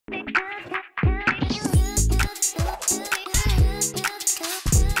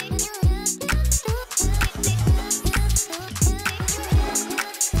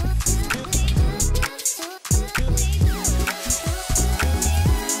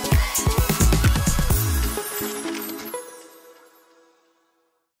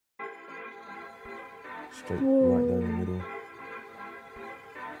straight right down the middle.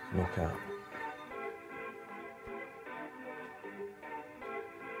 Knockout.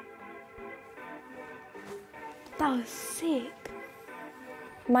 That was sick.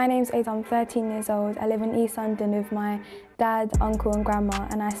 My name's Aida, I'm 13 years old. I live in East London with my dad, uncle and grandma,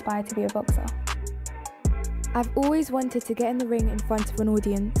 and I aspire to be a boxer. I've always wanted to get in the ring in front of an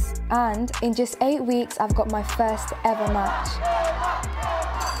audience. And in just 8 weeks, I've got my first ever match.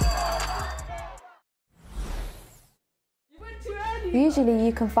 Usually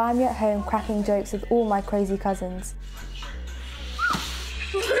you can find me at home cracking jokes with all my crazy cousins.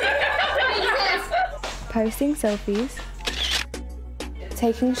 Posting selfies.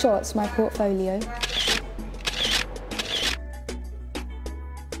 Taking shots, my portfolio.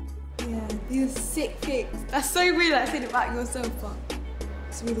 Yeah, these are sick pics. That's so weird that I said it about yourself, but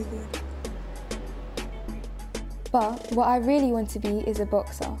it's really good. But what I really want to be is a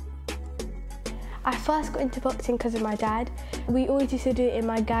boxer. I first got into boxing because of my dad. We always used to do it in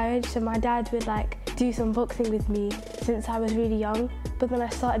my garage, so my dad would do some boxing with me since I was really young. But then I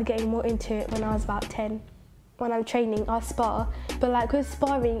started getting more into it when I was about 10. When I'm training, I spar. But with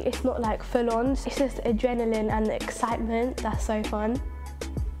sparring, it's not full on. It's just adrenaline and the excitement. That's so fun.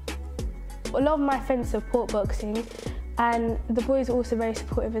 A lot of my friends support boxing, and the boys are also very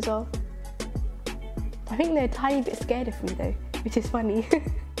supportive as well. I think they're a tiny bit scared of me though, which is funny.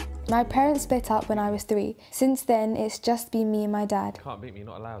 My parents split up when I was 3. Since then, it's just been me and my dad. Can't beat me, you're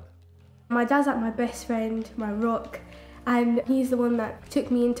not allowed. My dad's my best friend, my rock, and he's the one that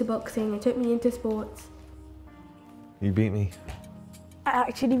took me into boxing and took me into sports. You beat me. I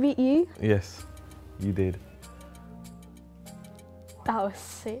actually beat you? Yes, you did. That was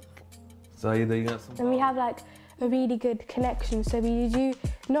sick. So you got some... And we have a really good connection, so we do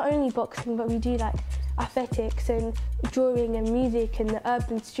not only boxing, but we do athletics and drawing and music and the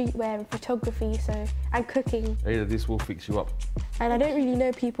urban streetwear and photography, and cooking. Aida, this will fix you up. And I don't really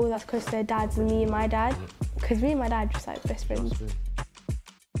know people that's close to their dads and me and my dad, because me and my dad are just best friends.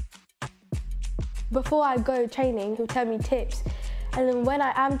 Before I go training, he'll tell me tips, and then when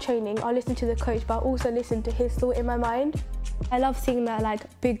I am training, I'll listen to the coach, but I'll also listen to his thought in my mind. I love seeing that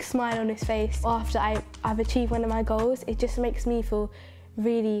big smile on his face after I've achieved one of my goals. It just makes me feel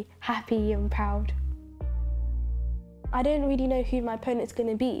really happy and proud. I don't really know who my opponent's going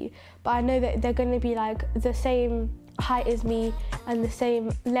to be, but I know that they're going to be the same height as me and the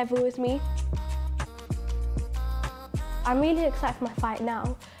same level as me. I'm really excited for my fight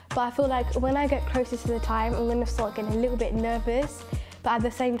now, but I feel when I get closer to the time, I'm going to start getting a little bit nervous, but at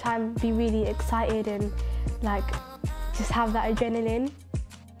the same time be really excited and just have that adrenaline.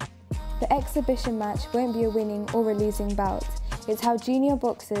 The exhibition match won't be a winning or a losing bout. It's how junior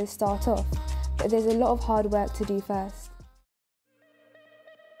boxers start off, but there's a lot of hard work to do first.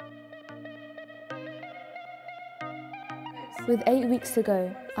 With 8 weeks to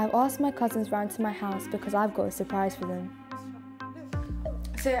go, I've asked my cousins round to my house because I've got a surprise for them.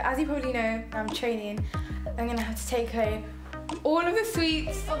 So as you probably know, I'm training. I'm gonna have to take home all of the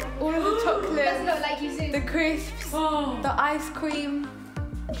sweets, all of the chocolates, the crisps, the ice cream.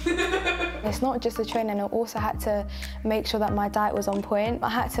 It's not just the training, I also had to make sure that my diet was on point. I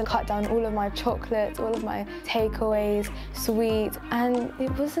had to cut down all of my chocolates, all of my takeaways, sweets, and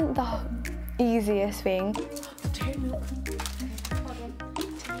it wasn't the easiest thing.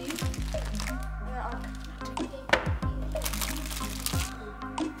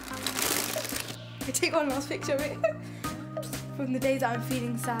 I take one last picture of it from the days that I'm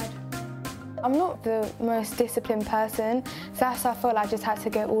feeling sad. I'm not the most disciplined person, so that's why I felt I just had to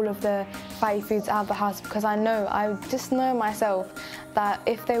get all of the fatty foods out of the house, because I just know myself that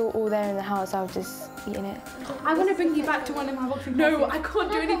if they were all there in the house, I would just eaten it. I want to bring you back to one of my boxing No, I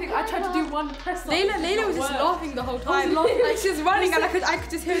can't do anything. I tried to do one press up. Layla was just laughing the whole time. She was running and I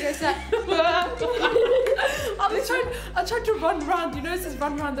could just hear her say, I tried to run round, it says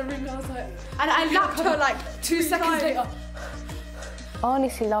run round the ring, and I was like... And I lapped her 2 seconds later. I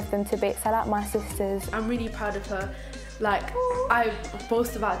honestly love them to bits. I like my sisters. I'm really proud of her. I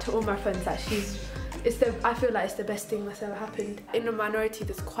boast about it to all my friends that I feel like it's the best thing that's ever happened. In the minority,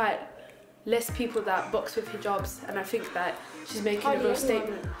 there's quite less people that box with hijabs, and I think that she's making a real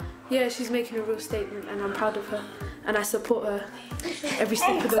statement. Yeah, she's making a real statement, and I'm proud of her, and I support her every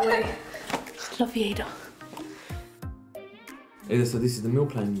step of the way. Love you, Aida. Aida, so this is the meal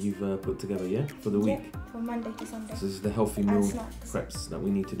plan you've put together, yeah? For the week? Yeah, from Monday to Sunday. So this is the healthy meal preps that we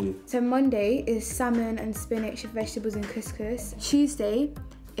need to do. So Monday is salmon and spinach with vegetables and couscous. Tuesday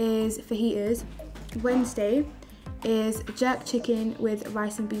is fajitas. Wednesday is jerk chicken with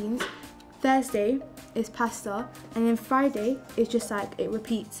rice and beans. Thursday is pasta, and then Friday is just it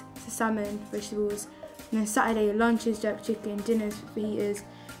repeats. So salmon, vegetables, And then Saturday lunch is jerk chicken, dinner's fajitas.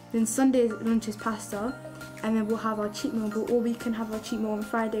 Then Sunday lunch is pasta, and then we'll have our cheat meal. Or we can have our cheat meal on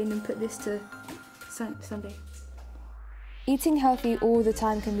Friday and then put this to Sunday. Eating healthy all the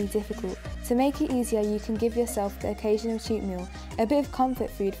time can be difficult. To make it easier, you can give yourself the occasional cheat meal, a bit of comfort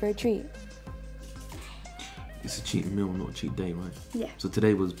food for a treat. It's a cheat meal, not a cheat day, right? Yeah. So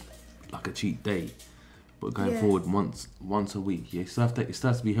today was like a cheat day, but going forward once a week, yeah. So it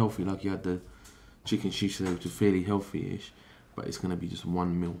starts to be healthy, like you had the chicken shish today, which is fairly healthy-ish, but it's gonna be just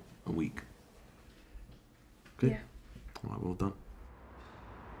one meal a week. Okay. Yeah. All right, well done.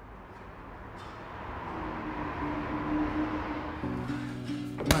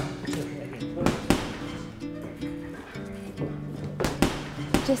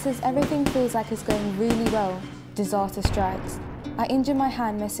 Just as everything feels like it's going really well, disaster strikes. I injure my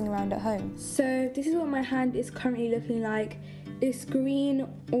hand messing around at home. So this is what my hand is currently looking like. It's green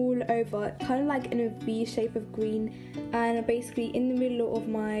all over, kind of like in a V shape of green, and basically in the middle of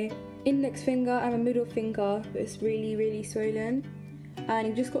my index finger and my middle finger, it's really, really swollen. And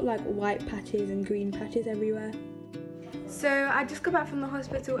you've just got like white patches and green patches everywhere. So I just got back from the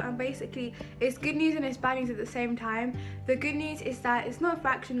hospital, and basically it's good news and it's bad news at the same time. The good news is that it's not a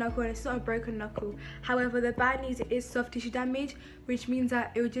fractured knuckle and it's not a broken knuckle. However, the bad news is soft tissue damage, which means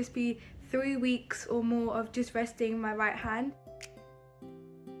that it would just be 3 weeks or more of just resting my right hand.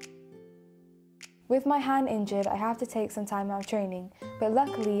 With my hand injured, I have to take some time out of training, but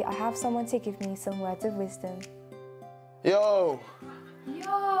luckily I have someone to give me some words of wisdom. Yo!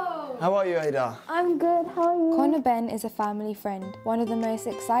 Yo! How are you, Aida? I'm good, how are you? Connor Ben is a family friend, one of the most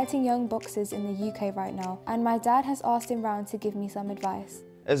exciting young boxers in the UK right now, and my dad has asked him round to give me some advice.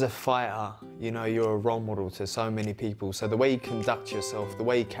 As a fighter, you know, you're a role model to so many people, so the way you conduct yourself, the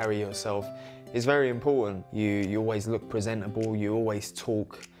way you carry yourself is very important. You always look presentable, you always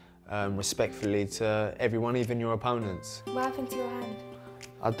talk respectfully to everyone, even your opponents. What happened to your hand?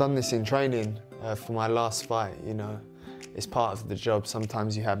 I've done this in training for my last fight, you know. It's part of the job.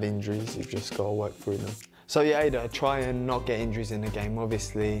 Sometimes you have injuries, you've just got to work through them. So yeah, Aida, try and not get injuries in the game.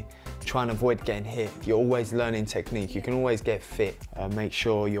 Obviously, try and avoid getting hit. You're always learning technique. You can always get fit. Make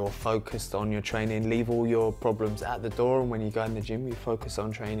sure you're focused on your training. Leave all your problems at the door, and when you go in the gym, you focus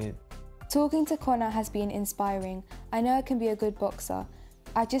on training. Talking to Connor has been inspiring. I know I can be a good boxer.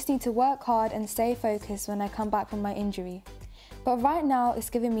 I just need to work hard and stay focused when I come back from my injury. But right now, it's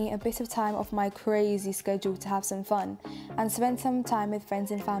giving me a bit of time off my crazy schedule to have some fun and spend some time with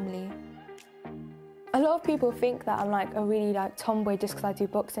friends and family. A lot of people think that I'm like a really tomboy just because I do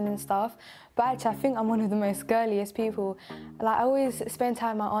boxing and stuff, but actually I think I'm one of the most girliest people. Like, I always spend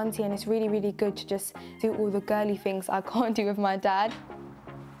time with my auntie, and it's really, really good to just do all the girly things I can't do with my dad.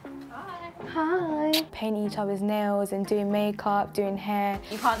 Hi. Painting each other's nails and doing makeup, doing hair.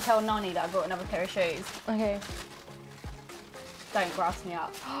 You can't tell Nani that I brought another pair of shoes. Okay. Don't grass me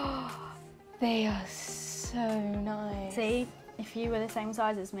up. They are so nice. See, if you were the same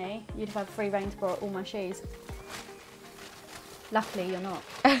size as me, you'd have had free reign to borrow all my shoes. Luckily, you're not.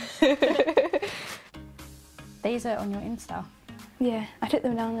 These are on your Insta. Yeah, I took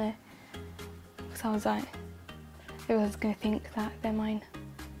them down there because I was like, I was going to think that they're mine.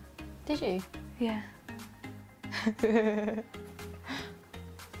 Did you? Yeah.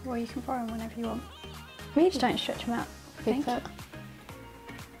 Well, you can borrow them whenever you want. Really? Just don't stretch them out. Big foot.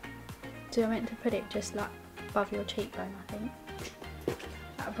 So you're meant to put it just like above your cheekbone, I think.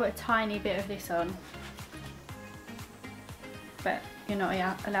 I'll put a tiny bit of this on, but you're not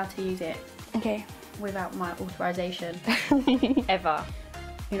allowed to use it. Okay. Without my authorization. Ever.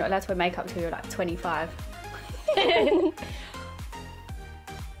 You're not allowed to wear makeup till you're like 25.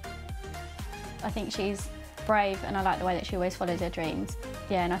 I think she's brave, and I like the way that she always follows her dreams.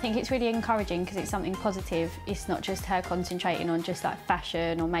 Yeah, and I think it's really encouraging because it's something positive. It's not just her concentrating on just like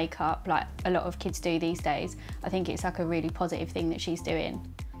fashion or makeup like a lot of kids do these days. I think it's like a really positive thing that she's doing.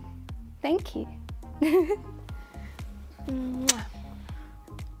 Thank you.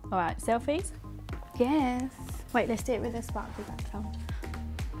 All right, selfies? Yes. Wait, let's do it with a sparkly background.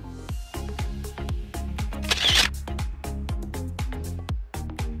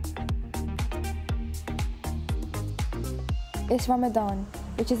 It's Ramadan,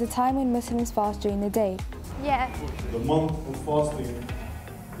 which is a time when Muslims fast during the day. Yeah. The month of fasting,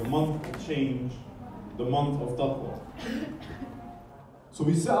 the month of change, the month of taqwa. So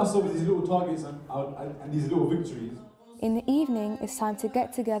we set ourselves these little targets and these little victories. In the evening, it's time to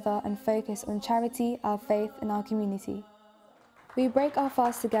get together and focus on charity, our faith and our community. We break our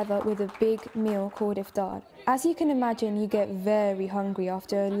fast together with a big meal called iftar. As you can imagine, you get very hungry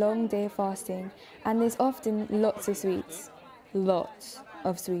after a long day of fasting, and there's often lots of sweets. Lots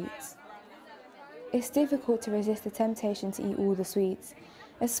of sweets. It's difficult to resist the temptation to eat all the sweets,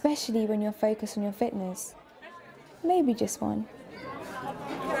 especially when you're focused on your fitness. Maybe just one.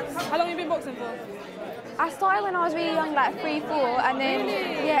 How long have you been boxing for? I started when I was really young, like 3, 4, and then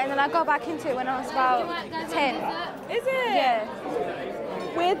yeah, and then I got back into it when I was about 10. Is it? Yeah.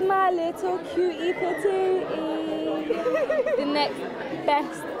 With my little cutie petite, the next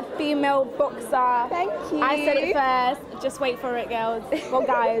best female boxer. Thank you. I said it first. Just wait for it, girls. Well,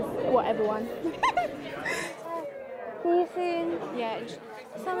 guys, what everyone. See you soon. Yeah.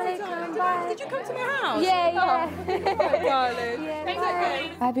 Bye. Did you come to my house? Yeah. Oh, darling.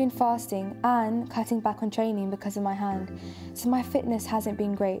 Yeah, I've been fasting and cutting back on training because of my hand, so my fitness hasn't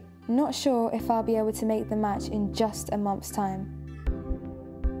been great. Not sure if I'll be able to make the match in just a month's time.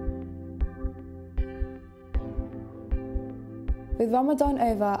 With Ramadan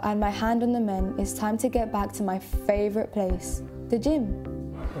over and my hand on the men, it's time to get back to my favourite place, the gym.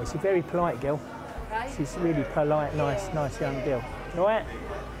 Yeah, she's a very polite girl. She's really polite, nice young girl. All right?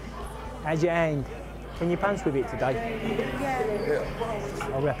 How's your hand? Can you punch with it today?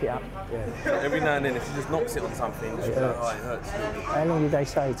 Yeah. I'll wrap it up. Yeah. Every now and then, if she just knocks it on something, she'll be like, oh, it hurts. How long did they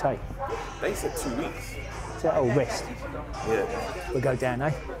say it take? They said 2 weeks. Oh, rest. Yeah. We'll go down,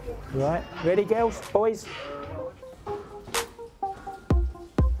 eh? All right? Ready, girls, boys?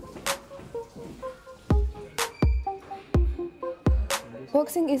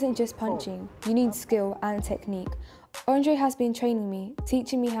 Boxing isn't just punching, you need skill and technique. Andre has been training me,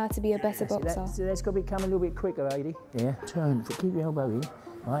 teaching me how to be a better boxer. That's got to become a little bit quicker, Aida. Yeah, turn, keep your elbow in.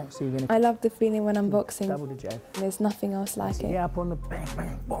 Right, so you're going to... I love the feeling when I'm boxing. Double the jab. There's nothing else like it. Yeah, up on the bang,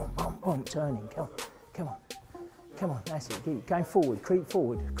 bang, boom, boom, boom, turning, come on. Come on, that's it, keep going forward, creep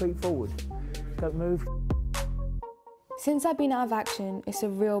forward. Don't move. Since I've been out of action, it's a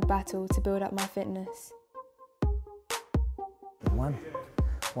real battle to build up my fitness.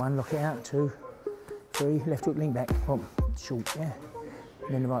 One, lock it out, 2, 3, left hook, lean back, boom, short, yeah.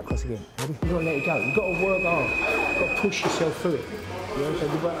 And then the right cross again. Ready? You've got to let it go. You've got to work hard. You've got to push yourself through it. Yeah, so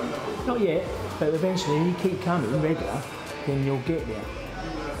you've got, not yet, but eventually you keep coming regular, then you'll get there.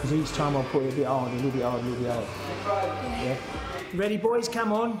 Because each time I'll put it a bit harder, a little bit harder. Yeah. Ready, boys?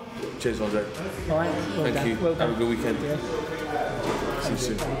 Come on. Cheers, Andre. All right. Thank you. Well done. Have a good weekend. Yeah. See you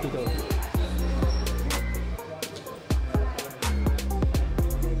soon.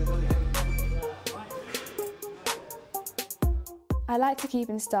 I like to keep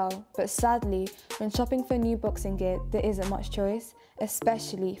in style, but sadly, when shopping for new boxing gear, there isn't much choice,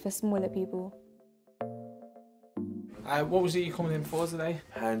 especially for smaller people. What was it you coming in for today?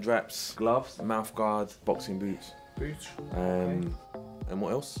 Hand wraps, gloves, mouth guard, boxing boots. Boots. And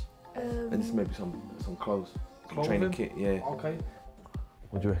what else? And just maybe some clothes. Training kit, yeah. Okay.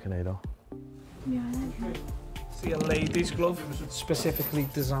 What do you reckon, Aida? Yeah, I like it. See, a lady's glove specifically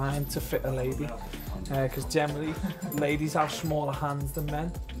designed to fit a lady. Because generally, ladies have smaller hands than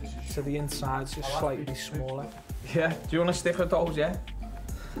men, so the inside's just slightly smaller. Yeah, do you want to stick with those, yeah?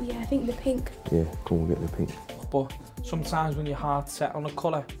 Yeah, I think the pink. Yeah, cool, we'll get the pink. But sometimes when your heart's set on a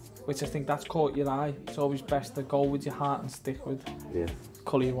colour, which I think that's caught your eye, it's always best to go with your heart and stick with the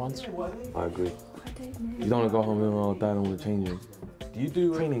colour you want. I agree. You don't want to go home and all dad on the changing. Do you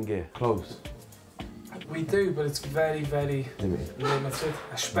do training gear, clothes? We do, but it's very, very limited,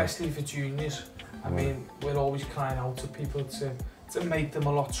 especially for juniors. I mean, we're always crying out to people to make them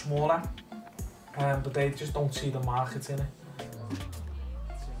a lot smaller, but they just don't see the market in it.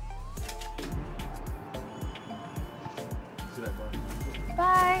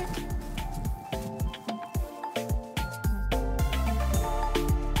 Bye.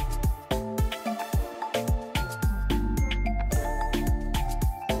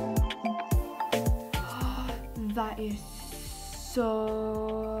 That is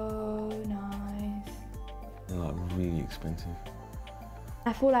so nice. They're like really expensive.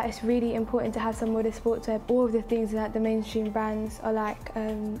 I feel like it's really important to have some modest sportswear. All of the things that the mainstream brands are like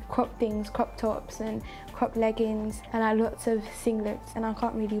crop things, crop tops and crop leggings and like lots of singlets, and I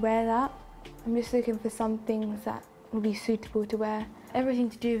can't really wear that. I'm just looking for some things that will be suitable to wear. Everything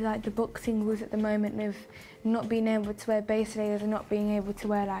to do with like the boxing rules at the moment of not being able to wear base layers and not being able to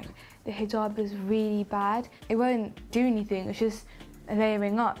wear like the hijab is really bad. It won't do anything, it's just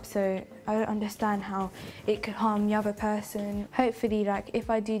layering up, so I don't understand how it could harm the other person. Hopefully, like if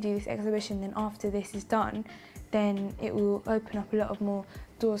I do this exhibition, then after this is done, then it will open up a lot of more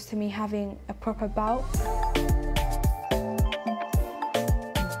doors to me having a proper bout.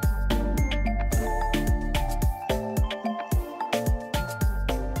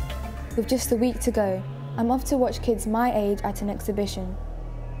 With just a week to go, I'm off to watch kids my age at an exhibition.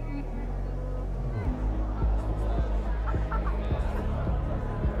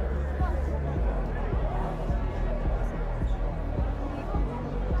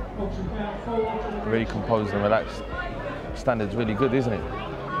 Very composed and relaxed. Standard's really good, isn't it?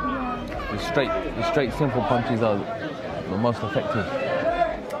 The straight, simple punches are the most effective.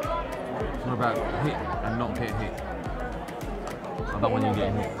 It's not about hit and not get hit. I don't want you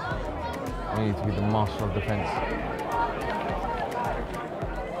getting hit. You need to be the master of defence.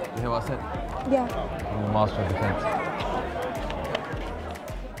 You hear what I said? Yeah. I'm the master of defence.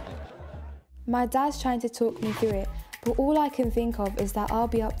 My dad's trying to talk me through it, but all I can think of is that I'll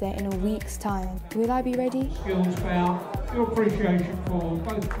be up there in a week's time. Will I be ready? Skills fair, your appreciation for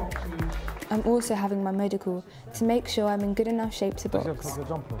both boxers. I'm also having my medical to make sure I'm in good enough shape to box.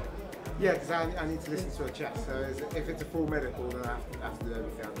 Yeah, because I need to listen to a chest, so if it's a full medical, then I have to do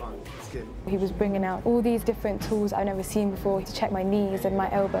everything I can. Skin. He was bringing out all these different tools I've never seen before to check my knees and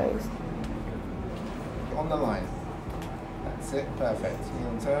my elbows. On the line. That's it, perfect. Heel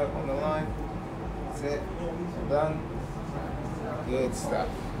and toe, on the line. That's it, all done. Good stuff.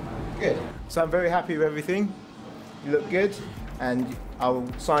 Good. So I'm very happy with everything. You look good, and I'll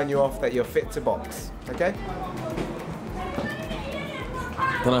sign you off that you're fit to box, okay?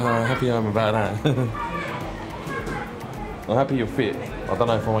 I don't know how happy I am about that. I'm happy you're fit. I don't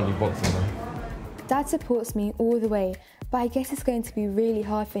know if I want you boxing though. Dad supports me all the way, but I guess it's going to be really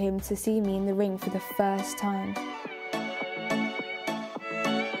hard for him to see me in the ring for the first time.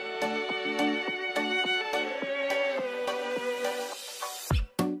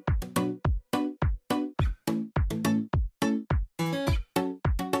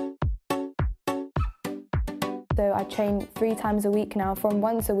 So I train 3 times a week now, from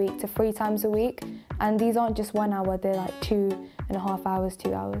once a week to 3 times a week. And these aren't just 1 hour, they're like 2.5 hours,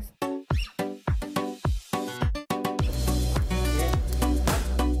 2 hours.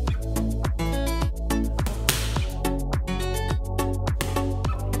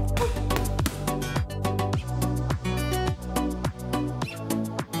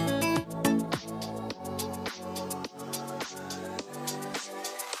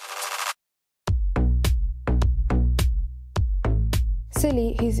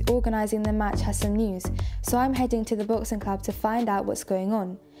 Sully, who's organising the match, has some news, so I'm heading to the boxing club to find out what's going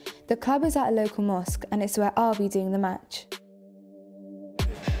on. The club is at a local mosque and it's where I'll be doing the match.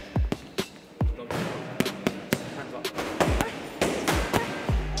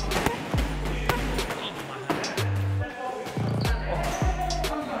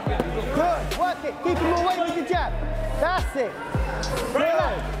 Good, work it, keep him away with your jab. That's it.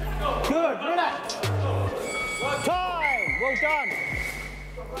 Relax. Good, relax. Time, well done.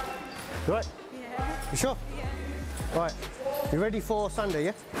 You right? Yeah. You sure? Yeah. Right, you ready for Sunday,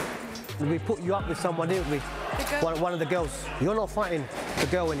 yeah? We put you up with someone, didn't we? One of the girls. You're not fighting the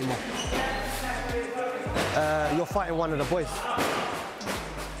girl anymore. You're fighting one of the boys.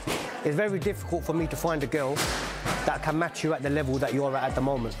 It's very difficult for me to find a girl that can match you at the level that you're at the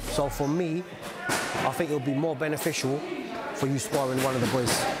moment. So for me, I think it'll be more beneficial for you sparring one of the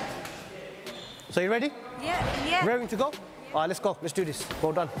boys. So you ready? Yeah, yeah. Raring to go? All right, let's go. Let's do this.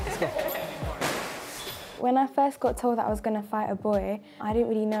 Well done. Let's go. When I first got told that I was going to fight a boy, I didn't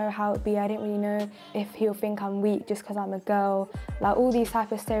really know how it would be. I didn't really know if he'll think I'm weak just because I'm a girl. Like all these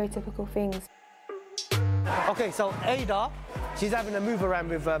type of stereotypical things. Okay, so Aida, she's having a move around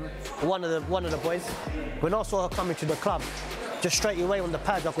with one of the boys. When I saw her coming to the club, just straight away on the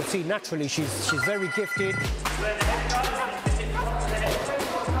pads, I could see naturally she's very gifted.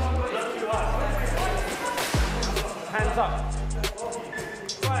 Hands up.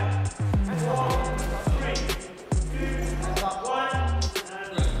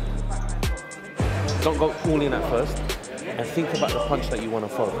 Don't go all in at first, and think about the punch that you want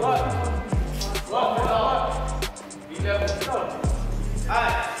to follow.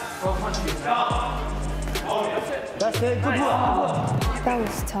 That's it, good work. That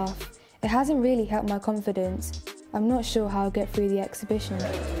was tough. It hasn't really helped my confidence. I'm not sure how I'll get through the exhibition.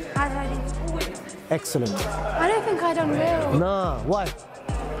 Excellent. I don't think I done well. Nah, why?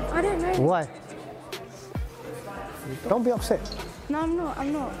 I don't know. Why? Don't be upset. No, I'm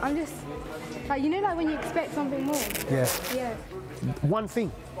not. I'm just, like, you know, like when you expect something more. Yeah. Yeah. One thing.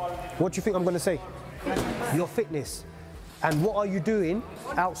 What do you think I'm going to say? Your fitness. And what are you doing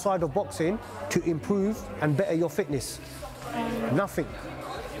outside of boxing to improve and better your fitness? Nothing.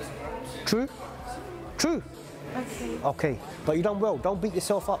 True? True? Okay. Okay. But you done well. Don't beat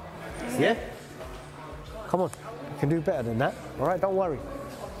yourself up. Yeah? Come on. You can do better than that. All right? Don't worry.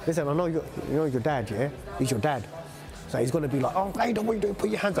 Listen, I know you're your dad, yeah? He's your dad. So he's going to be like, oh, Aida, what are you doing? Put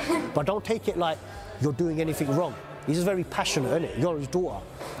your hands up. But don't take it like you're doing anything wrong. He's just very passionate, isn't it? You're his daughter.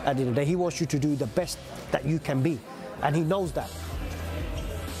 At the end of the day, he wants you to do the best that you can be. And he knows that.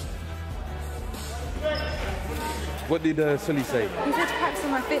 What did Sully say? He said to practice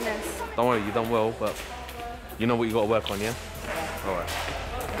on my fitness. Don't worry, you've done well, but you know what you got to work on, yeah? All right.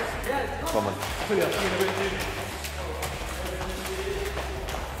 Come on.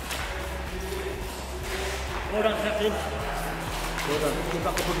 Well done, Captain. Well done. Keep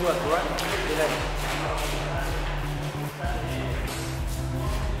up the good work, all right? Good head.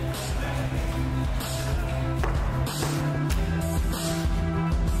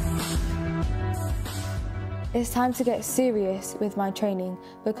 It's time to get serious with my training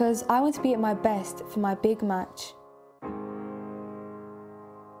because I want to be at my best for my big match.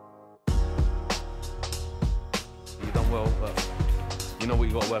 You've done well, but you know what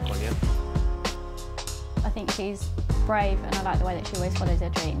you got to work on, yeah? I think she's brave and I like the way that she always follows her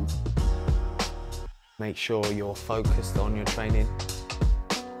dreams. Make sure you're focused on your training.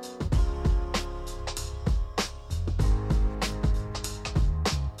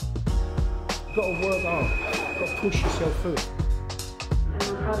 You've got to work hard. You've got to push yourself through it. And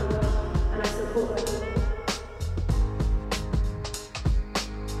I'm proud of her and I support her.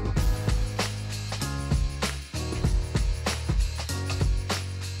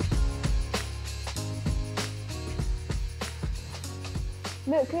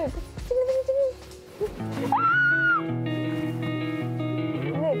 Look, look.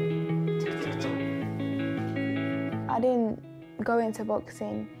 I didn't go into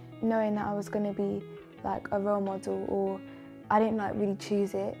boxing knowing that I was going to be like a role model, or I didn't like really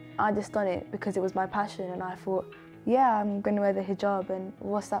choose it. I just done it because it was my passion and I thought, yeah, I'm going to wear the hijab and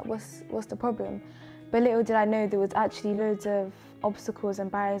what's the problem? But little did I know there was actually loads of obstacles and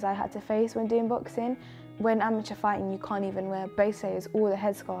barriers I had to face when doing boxing. When amateur fighting, you can't even wear bracelets or the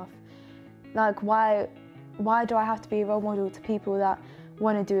headscarf. Like, why do I have to be a role model to people that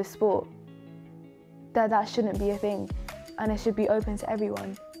want to do a sport? That shouldn't be a thing, and it should be open to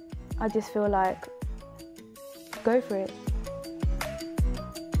everyone. I just feel like, go for it.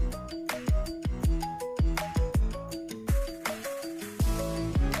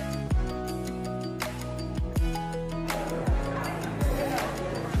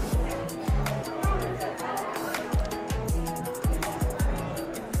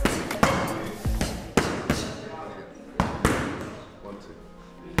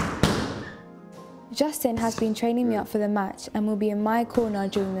 Justin has been training me up for the match and will be in my corner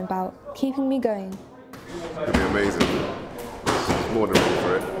during the bout, keeping me going. It'll be amazing. She's more than ready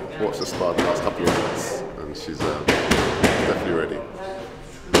for it. Watched the spar the last couple of minutes and she's definitely ready.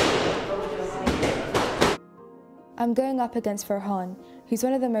 I'm going up against Farhan, who's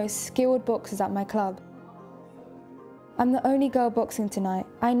one of the most skilled boxers at my club. I'm the only girl boxing tonight.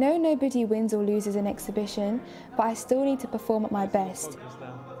 I know nobody wins or loses an exhibition, but I still need to perform at my best.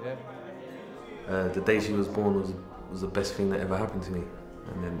 The day she was born was the best thing that ever happened to me.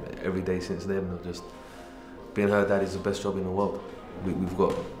 And then every day since then, I've just being her dad is the best job in the world. We've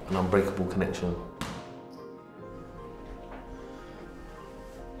got an unbreakable connection.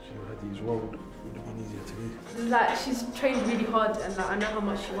 She had these rolled, it would have been easier to do. Like, she's trained really hard and like, I know how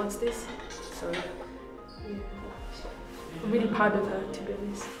much she wants this. So, yeah. I'm really proud of her, to be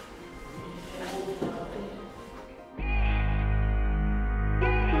honest.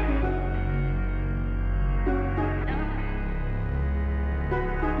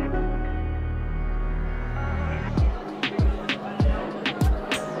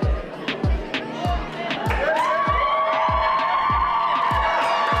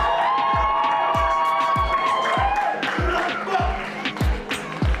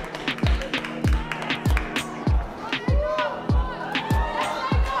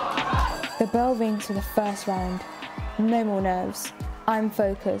 The bell rings for the first round. No more nerves. I'm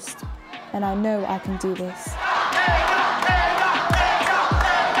focused, and I know I can do this.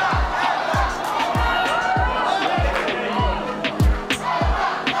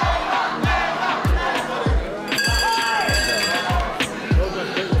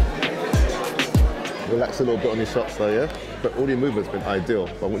 Relax a little bit on your shots though, yeah? But all your movement's been ideal,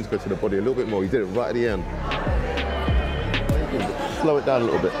 but I want you to go to the body a little bit more. You did it right at the end. Slow it down a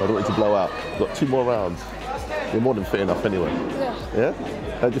little bit. I don't want you to blow out. We've got 2 more rounds. You're more than fit enough anyway. Yeah?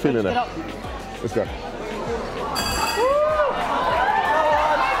 How do you feel in there? Let's go.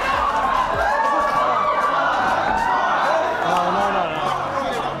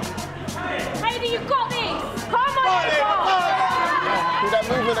 Aida, you got this! Come on, Aida! Do that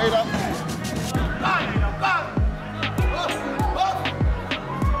movement, Aida.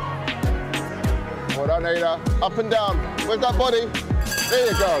 Well done, Aida. Up and down. Where's that body? There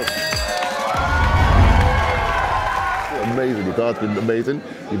you go. Amazing. Your guard's been amazing.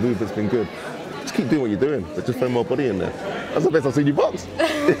 Your movement's been good. Just keep doing what you're doing, but just throw more body in there. That's the best I've seen you box.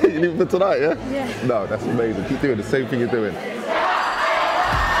 Even for tonight, yeah? Yeah. No, that's amazing. Keep doing the same thing you're doing.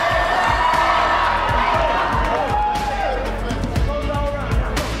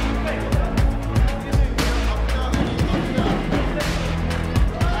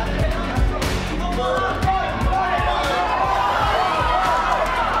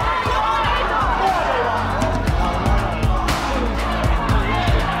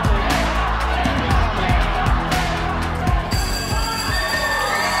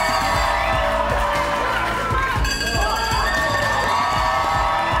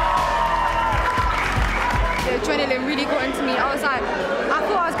 Adrenaline really got into me. I was like, I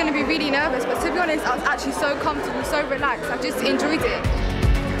thought I was going to be really nervous, but to be honest, I was actually so comfortable, so relaxed. I just enjoyed it.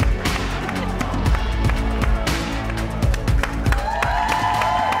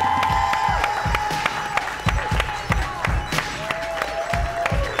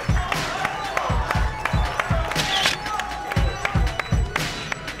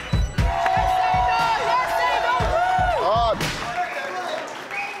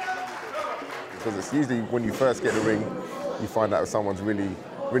 Because it's usually when you first get in the ring, you find out if someone's really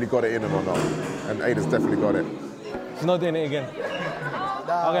got it in them or not. And Aida's definitely got it. She's not doing it again.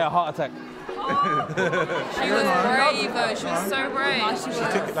 I'll get a heart attack. She was brave though, she was so brave. She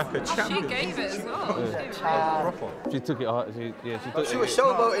took it like a champ. She gave it as well. She took it hard. She took it. She was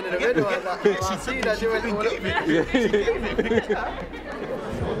showboating in the middle. I see that she went all up.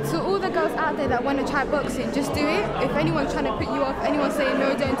 To all the girls out there that want to try boxing, just do it. If anyone's trying to put you off, anyone's saying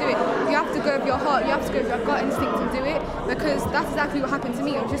no, don't do it, you have to go with your heart, you have to go with your gut instinct and do it, because that's exactly what happened to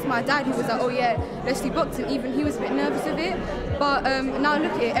me. It was just my dad who was like, oh yeah, let's do boxing. Even he was a bit nervous of it, but now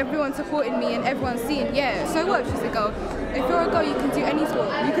look at it, everyone's supporting me and everyone's seeing, yeah, so what if she's a girl? If you're a girl, you can do any sport,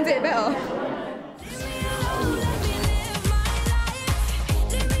 you can do it better.